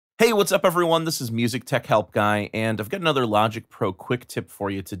Hey, what's up everyone? This is MusicTechHelpGuy, and I've got another Logic Pro quick tip for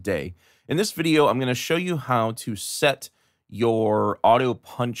you today. In this video, I'm going to show you how to set your auto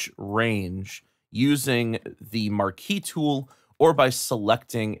punch range using the Marquee tool or by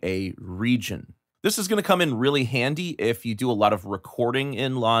selecting a region. This is going to come in really handy if you do a lot of recording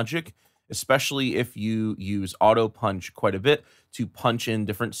in Logic, especially if you use auto punch quite a bit to punch in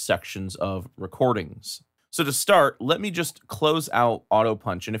different sections of recordings. So to start, let me just close out Auto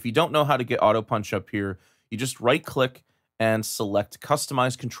Punch. And if you don't know how to get Auto Punch up here, you just right-click and select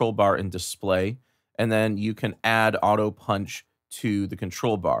Customize Control Bar and Display, and then you can add Auto Punch to the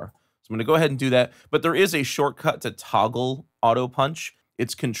control bar. So I'm going to go ahead and do that. But there is a shortcut to toggle Auto Punch.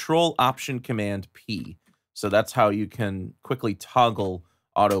 It's Control-Option-Command-P. So that's how you can quickly toggle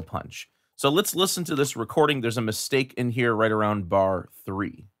Auto Punch. So let's listen to this recording. There's a mistake in here right around bar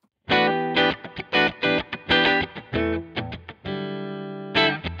 3.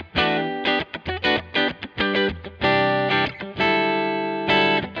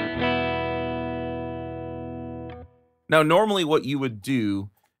 Now, normally what you would do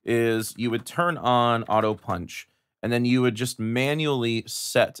is you would turn on Auto Punch, and then you would just manually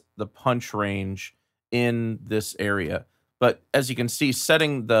set the punch range in this area. But as you can see,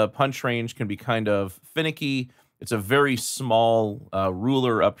 setting the punch range can be kind of finicky. It's a very small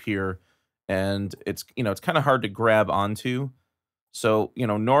ruler up here, and it's kind of hard to grab onto. So,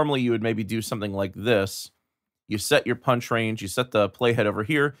 normally you would maybe do something like this. You set your punch range, you set the playhead over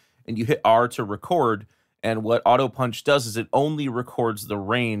here, and you hit R to record. And what Auto Punch does is it only records the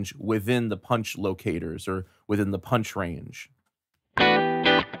range within the punch locators or within the punch range.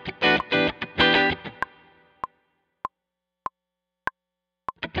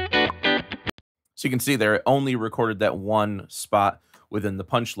 So you can see there, it only recorded that one spot within the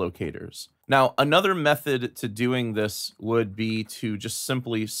punch locators. Now, another method to doing this would be to just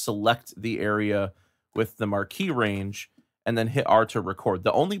simply select the area with the marquee range and then hit R to record.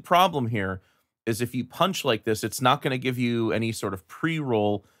 The only problem here is if you punch like this, it's not going to give you any sort of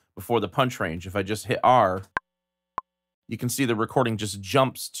pre-roll before the punch range. If I just hit R, you can see the recording just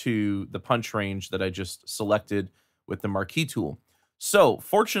jumps to the punch range that I just selected with the Marquee tool. So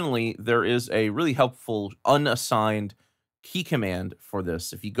fortunately, there is a really helpful unassigned key command for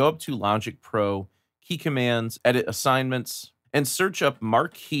this. If you go up to Logic Pro, Key Commands, Edit Assignments, and search up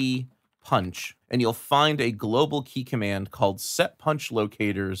Marquee Punch, and you'll find a global key command called Set Punch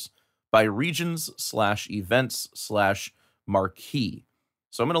Locators by regions/events/marquee.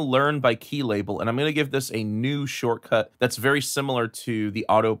 So I'm going to learn by key label, and I'm going to give this a new shortcut that's very similar to the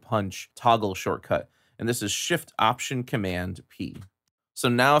Auto Punch toggle shortcut. And this is Shift-Option-Command-P. So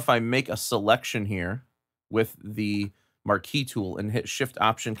now if I make a selection here with the Marquee tool and hit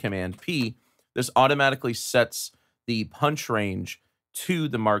Shift-Option-Command-P, this automatically sets the punch range to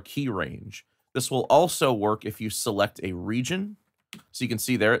the marquee range. This will also work if you select a region. So you can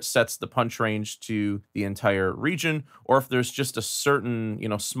see there, it sets the punch range to the entire region, or if there's just a certain,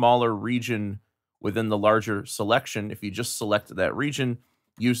 smaller region within the larger selection, if you just select that region,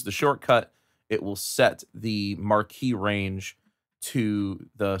 use the shortcut, it will set the marquee range to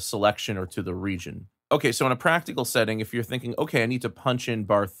the selection or to the region. Okay, so in a practical setting, if you're thinking, okay, I need to punch in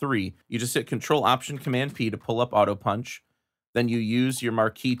bar 3, you just hit Control-Option-Command-P to pull up Auto Punch. Then you use your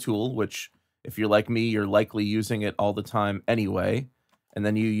Marquee tool, which if you're like me, you're likely using it all the time anyway. And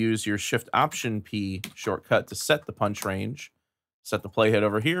then you use your Shift-Option-P shortcut to set the punch range, set the playhead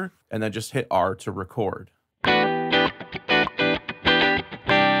over here, and then just hit R to record.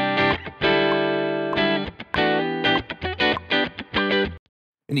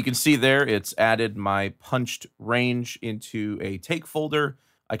 And you can see there, it's added my punched range into a take folder.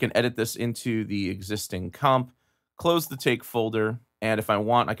 I can edit this into the existing comp, close the take folder, and if I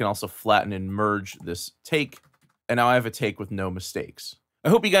want, I can also flatten and merge this take. And now I have a take with no mistakes. I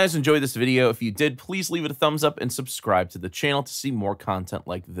hope you guys enjoyed this video. If you did, please leave it a thumbs up and subscribe to the channel to see more content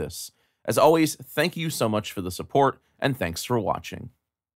like this. As always, thank you so much for the support, and thanks for watching.